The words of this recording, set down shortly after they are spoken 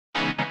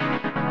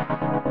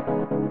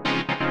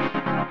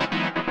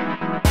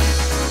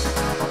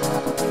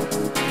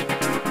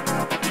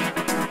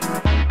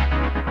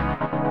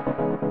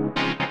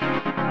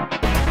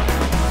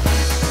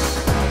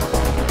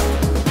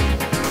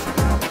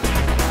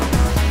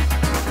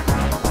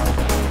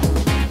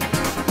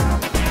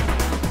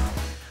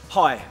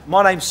Hi,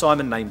 my name's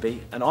Simon Nameby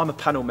and I'm a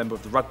panel member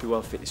of the Rugby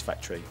World Fitness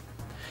Factory.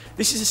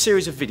 This is a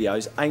series of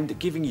videos aimed at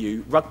giving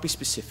you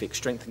rugby-specific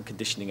strength and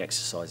conditioning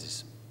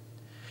exercises.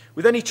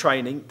 With any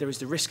training, there is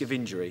the risk of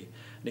injury,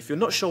 and if you're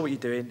not sure what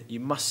you're doing, you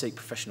must seek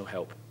professional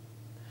help.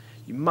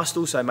 You must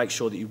also make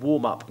sure that you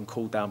warm up and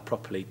cool down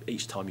properly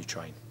each time you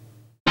train.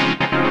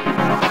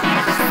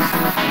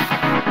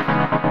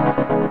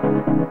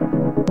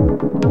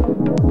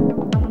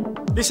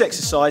 This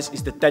exercise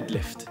is the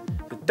deadlift.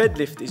 The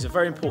deadlift is a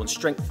very important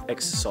strength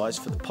exercise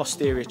for the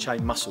posterior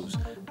chain muscles,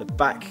 the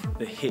back,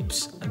 the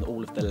hips and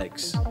all of the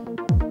legs.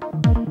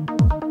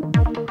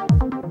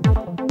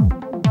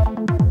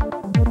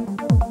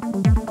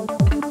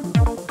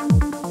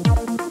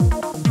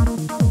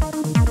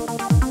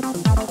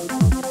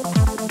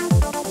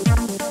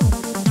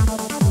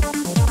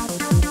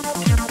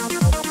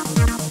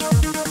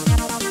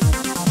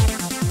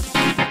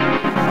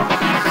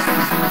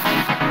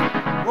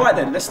 Right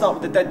then, let's start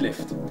with the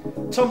deadlift.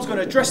 Tom's going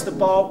to address the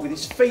bar with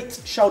his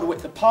feet shoulder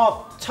width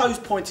apart, toes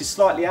pointed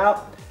slightly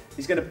out.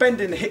 He's going to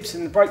bend in the hips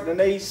and break the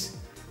knees,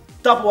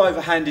 double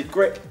overhanded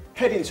grip,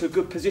 head into a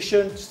good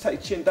position, just take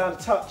your chin down a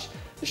touch.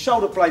 The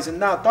shoulder blades are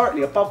now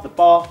directly above the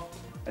bar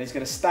and he's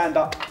going to stand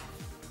up,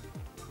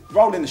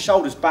 rolling the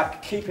shoulders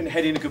back, keeping the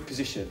head in a good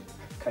position.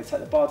 Okay,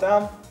 take the bar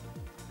down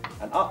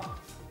and up.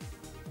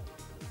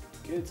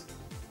 Good.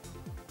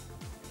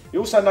 You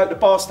also note the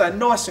bar stand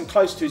nice and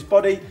close to his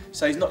body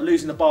so he's not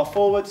losing the bar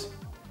forward.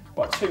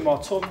 Right, 2 more,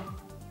 Tom.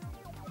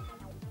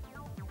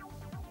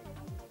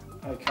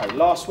 Okay,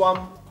 last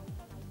one.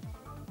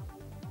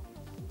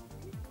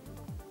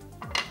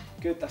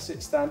 Good, that's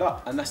it, stand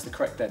up, and that's the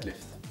correct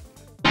deadlift.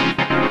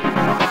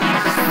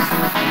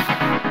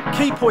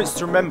 Key points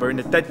to remember in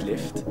the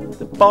deadlift: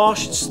 the bar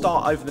should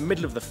start over the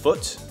middle of the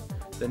foot,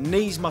 the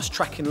knees must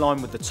track in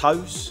line with the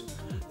toes,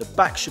 the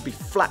back should be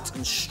flat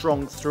and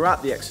strong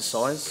throughout the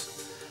exercise.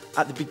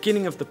 At the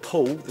beginning of the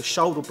pull, the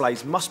shoulder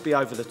blades must be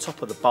over the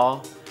top of the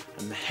bar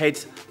and the head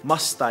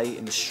must stay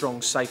in a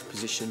strong, safe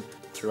position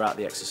throughout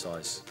the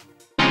exercise.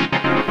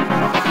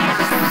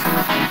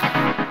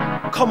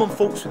 Common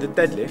faults with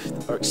the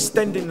deadlift are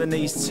extending the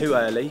knees too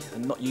early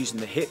and not using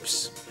the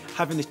hips,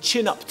 having the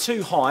chin up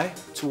too high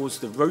towards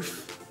the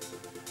roof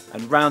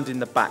and rounding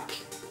the back.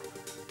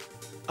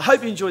 I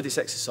hope you enjoyed this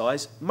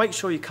exercise. Make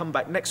sure you come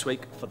back next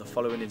week for the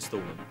following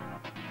instalment.